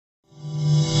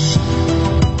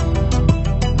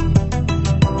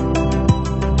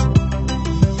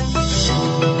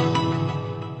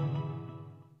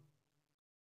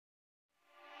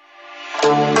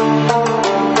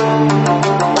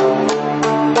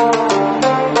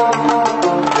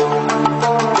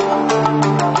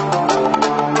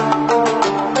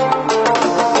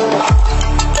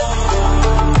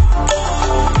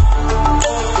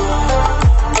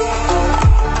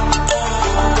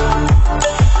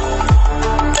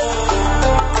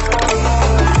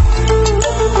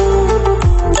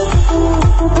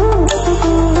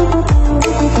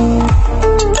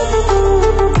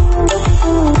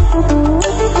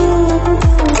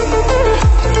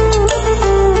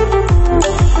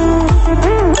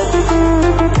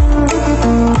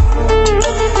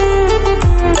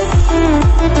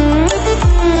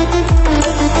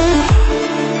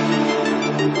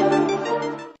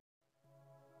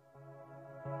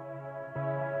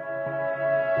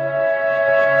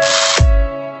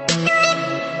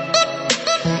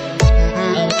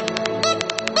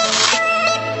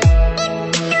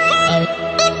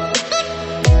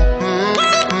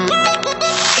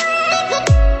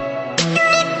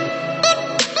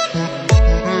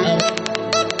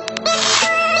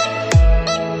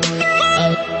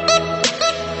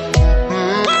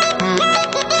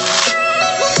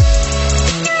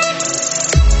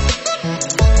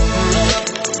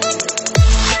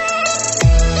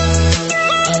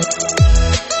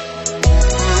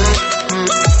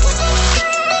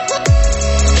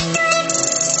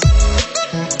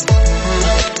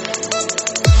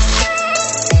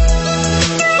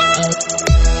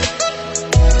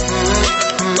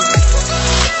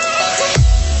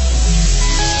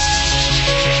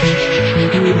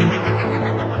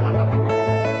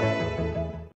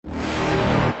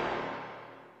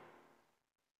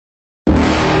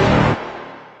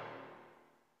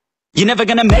you're never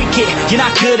gonna make it, you're not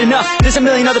good enough. There's a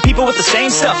million other people with the same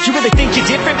stuff. You really think you're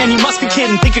different? Man, you must be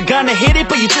kidding. Think you're gonna hit it,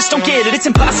 but you just don't get it. It's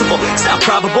impossible, it's not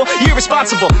probable, you're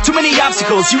irresponsible. Too many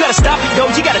obstacles, you gotta stop it, yo.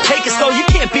 You gotta take it slow, you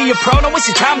can't be a pro, don't waste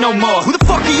your time no more. Who the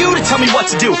fuck are you to tell me what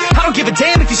to do? I don't give a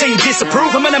damn if you say you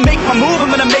disapprove. I'm gonna make my move,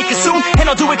 I'm gonna make it soon, and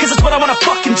I'll do it cause it's what I wanna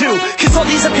fucking do. Cause all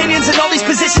these opinions and all these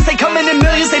positions, they come in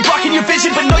millions, they blocking your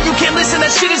vision. But no, you can't listen, that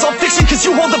shit is all fiction. Cause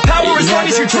you hold the power as long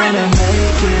as you're driven.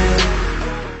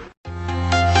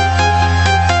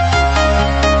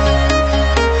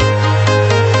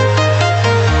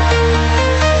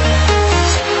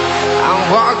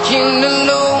 Walking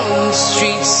alone, the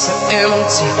streets are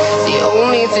empty. The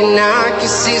only thing I can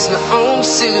see is my own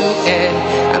silhouette.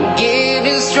 I'm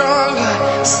getting stronger,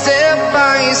 step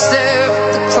by step.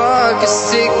 The clock is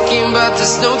ticking, but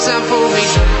there's no time for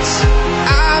regrets.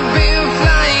 I've been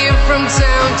flying from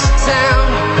town to town,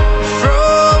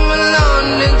 from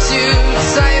London to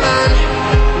Taiwan.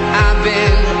 I've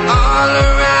been all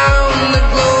around the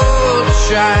globe,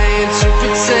 trying to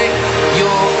protect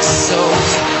your soul.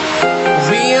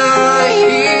 We are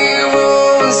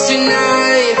heroes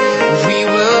tonight. We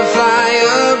will fly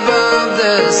above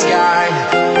the sky.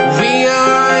 We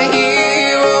are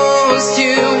heroes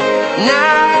tonight.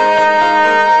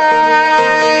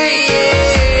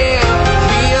 Yeah.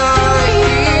 We are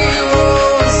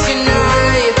heroes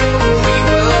tonight. We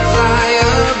will fly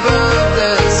above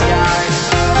the sky.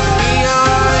 We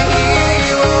are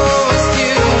heroes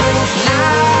tonight.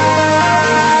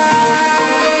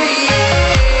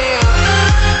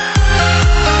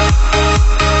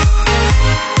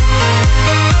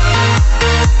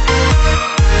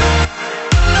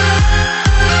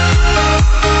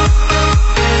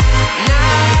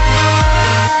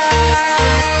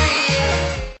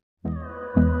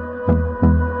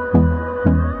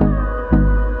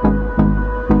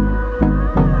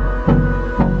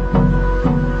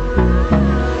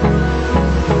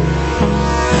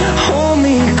 Hold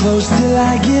me close till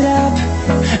I get up.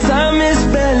 Time is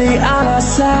barely on our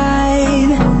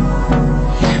side.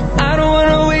 I don't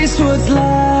wanna waste what's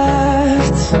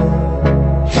left.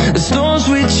 The storms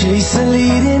we chase are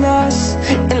leading us,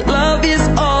 and love is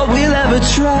all we'll ever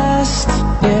trust.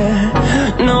 Yeah,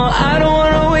 no, I don't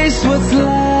wanna waste what's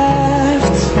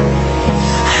left.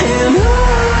 And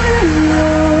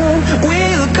on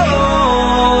we'll go,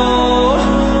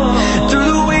 through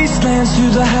the wastelands,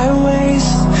 through the highways,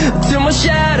 till my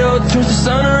shadow turns to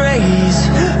sun rays.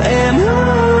 And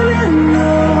on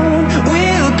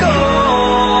we'll go,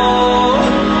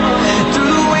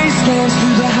 through the wastelands,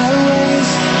 through the highways,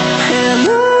 and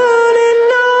on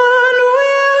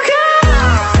we'll go.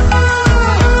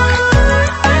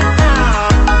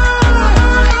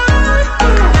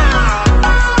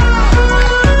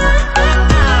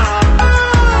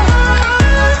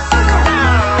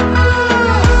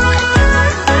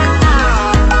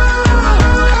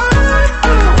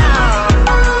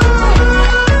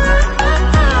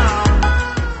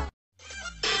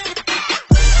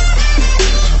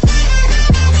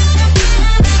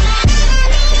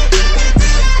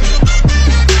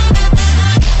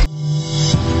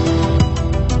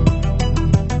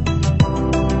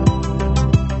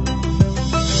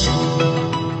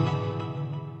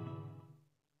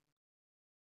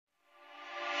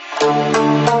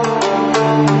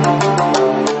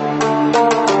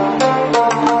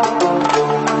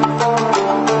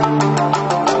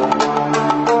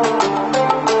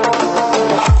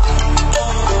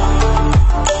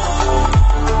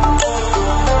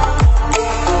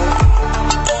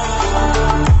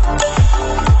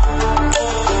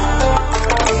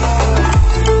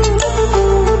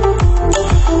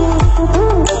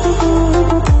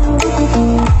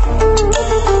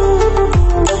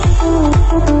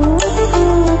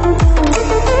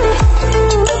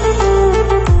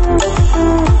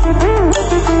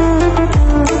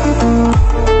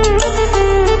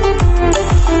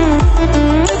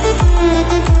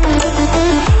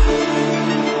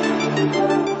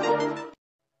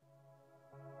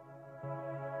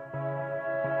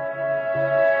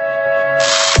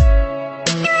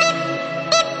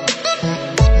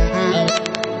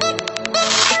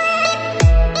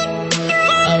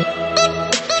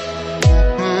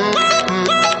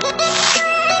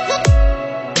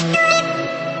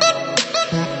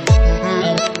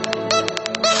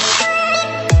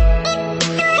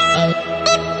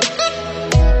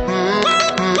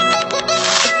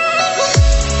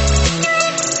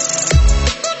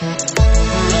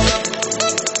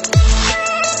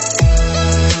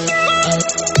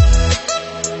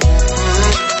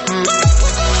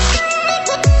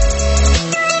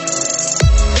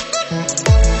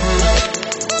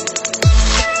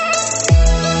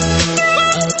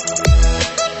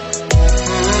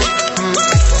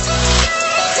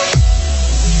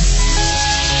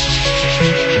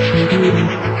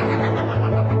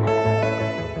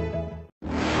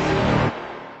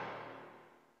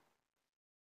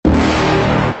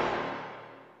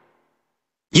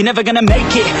 You're never gonna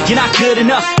make it, you're not good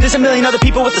enough. There's a million other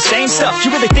people with the same stuff.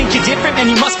 You really think you're different?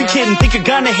 Man, you must be kidding. Think you're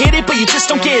gonna hit it, but you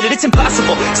just don't get it. It's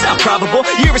impossible, it's not probable,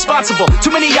 you're irresponsible. Too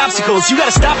many obstacles, you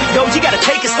gotta stop it, yo. You gotta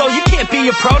take it slow, you can't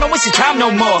be a pro. Don't waste your time no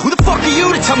more. Who the fuck are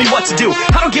you to tell me what to do?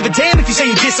 I don't give a damn if you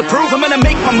say you disapprove. I'm gonna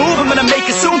make my move, I'm gonna make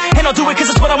it soon. And I'll do it cause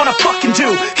it's what I wanna fucking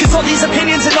do. Cause all these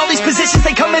opinions and all these positions,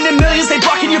 they come in millions, they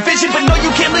blocking your vision. But no,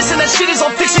 you can't listen, that shit is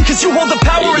all fiction. Cause you hold the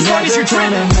power as long as you're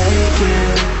dreaming.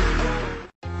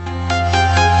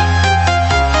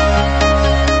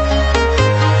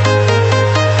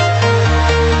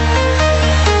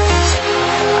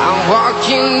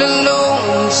 Walking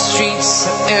alone, the streets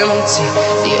are empty.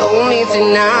 The only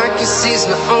thing I can see is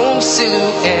my own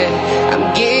silhouette.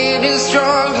 I'm getting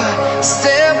stronger,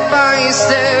 step by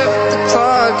step. The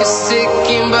clock is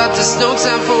ticking, but there's no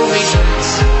time for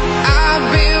regrets. I've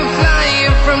been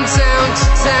flying from town to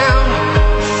town,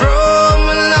 from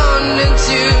London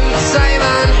to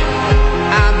Taiwan.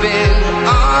 I've been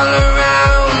all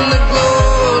around the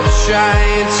globe,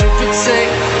 trying to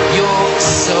protect your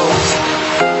soul.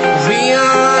 We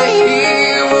are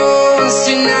heroes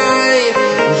tonight.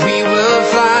 We will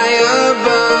fly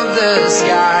above the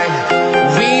sky.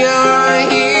 We are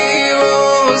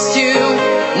heroes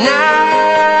tonight.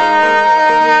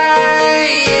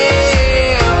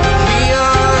 Yeah. We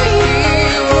are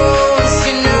heroes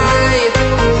tonight.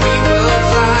 We will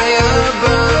fly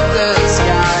above the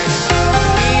sky.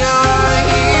 We are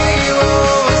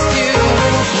heroes tonight.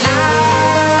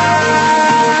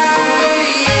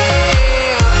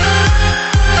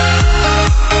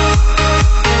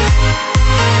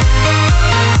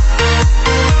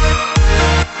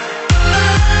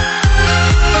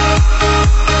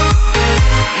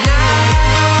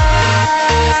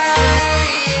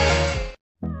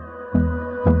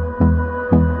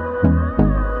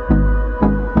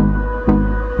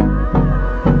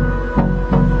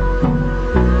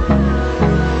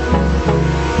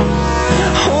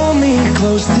 Hold me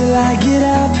close till I get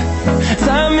up.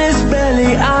 Time is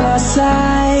barely on our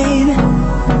side.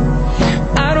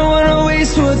 I don't wanna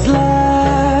waste what's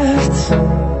left.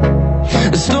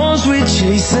 The storms we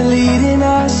chase are leading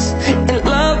us, and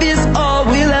love is all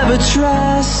we'll ever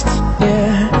trust.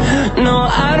 Yeah, no,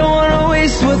 I don't wanna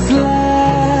waste what's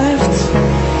left.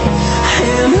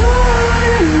 And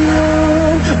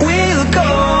on we'll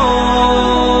go,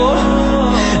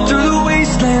 through the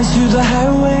wastelands, through the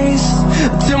highways,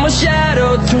 till my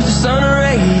shadow turns to sun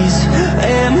rays.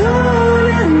 And on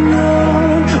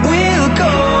we'll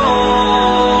go,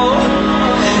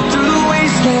 through the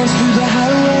wastelands, through the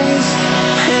highways.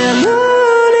 And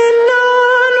on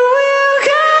we'll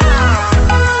go.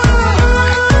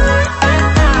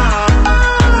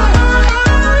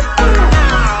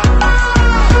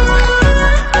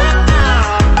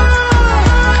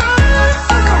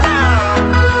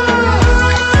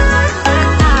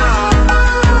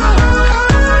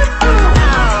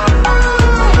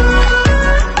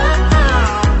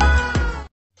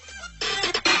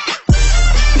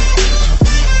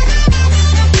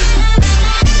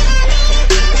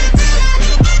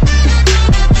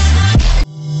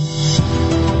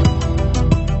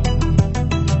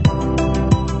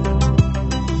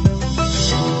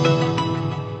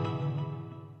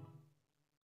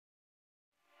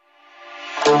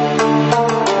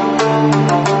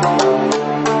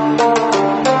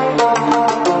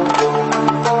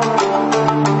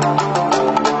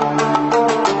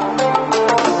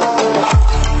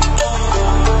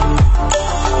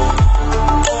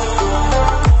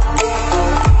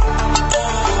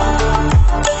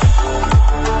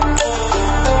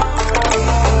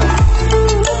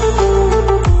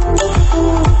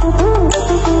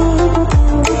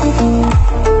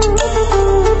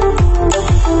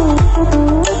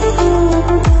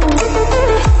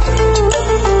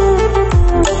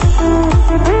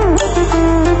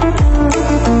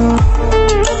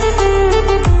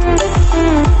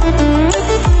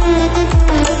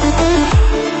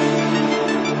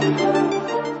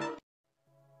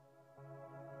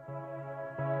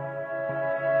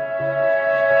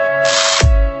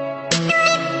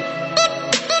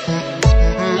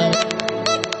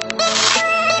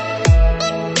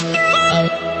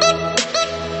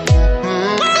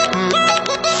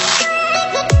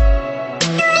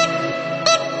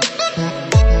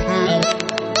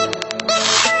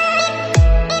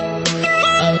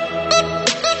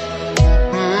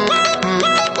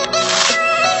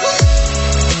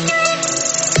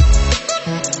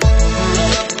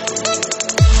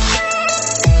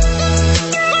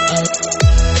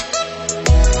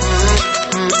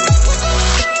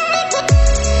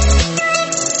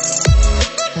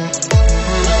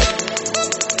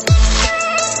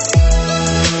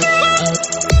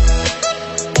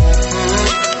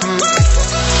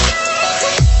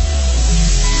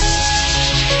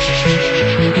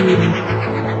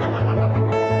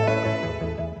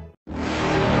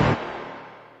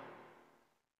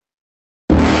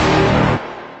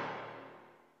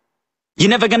 You're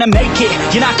never gonna make it,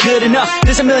 you're not good enough.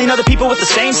 There's a million other people with the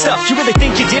same stuff. You really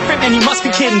think you're different? Man, you must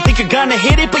be kidding. Think you're gonna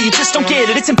hit it, but you just don't get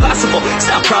it. It's impossible, it's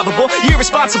not probable, you're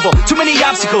irresponsible. Too many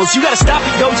obstacles, you gotta stop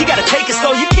it, yo. You gotta take it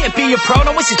slow, you can't be a pro.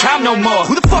 Don't waste your time no more.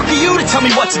 Who the fuck are you to tell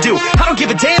me what to do? I don't give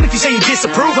a damn if you say you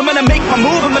disapprove. I'm gonna make my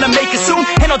move, I'm gonna make it soon.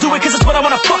 And I'll do it cause it's what I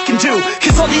wanna fucking do.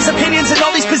 Cause all these opinions and all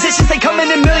these positions, they come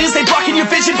in millions, they blocking your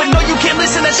vision. But no, you can't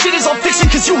listen, that shit is all fiction.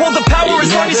 Cause you hold the power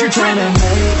as long as you're dreaming.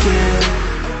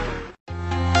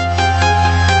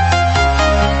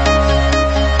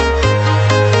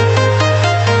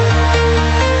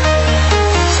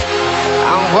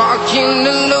 Walking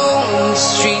alone, the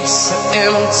streets are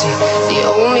empty. The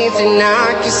only thing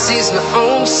I can see is my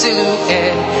own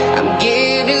silhouette. I'm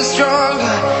getting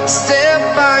stronger,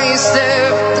 step by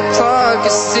step. The clock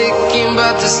is ticking,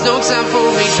 but there's no time for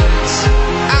regrets.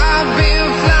 I've been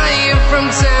flying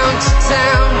from town to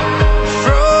town,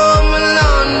 from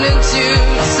London to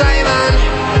Taiwan.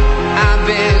 I've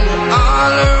been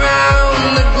all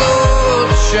around the globe,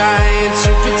 trying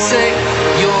to protect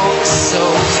your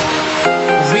soul.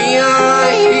 We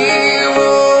are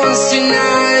heroes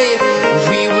tonight.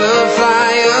 We will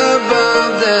fly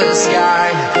above the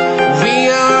sky. We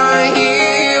are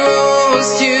heroes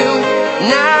tonight.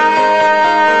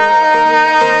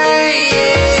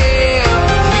 Yeah.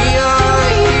 We are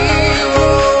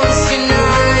heroes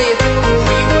tonight.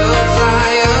 We will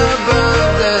fly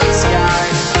above the sky.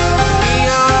 We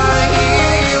are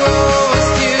heroes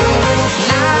tonight.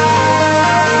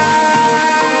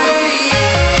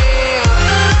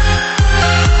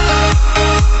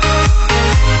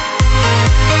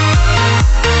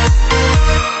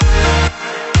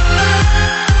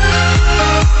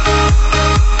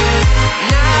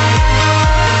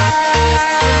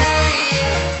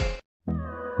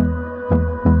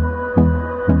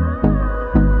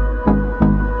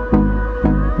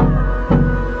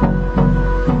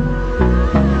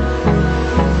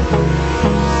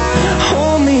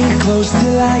 Hold me close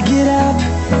till I get up.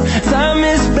 Time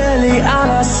is barely on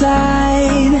our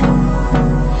side.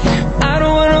 I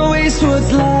don't wanna waste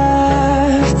what's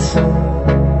left.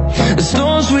 The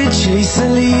storms we chase are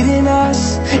leading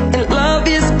us, and love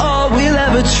is all we'll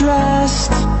ever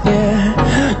trust. Yeah.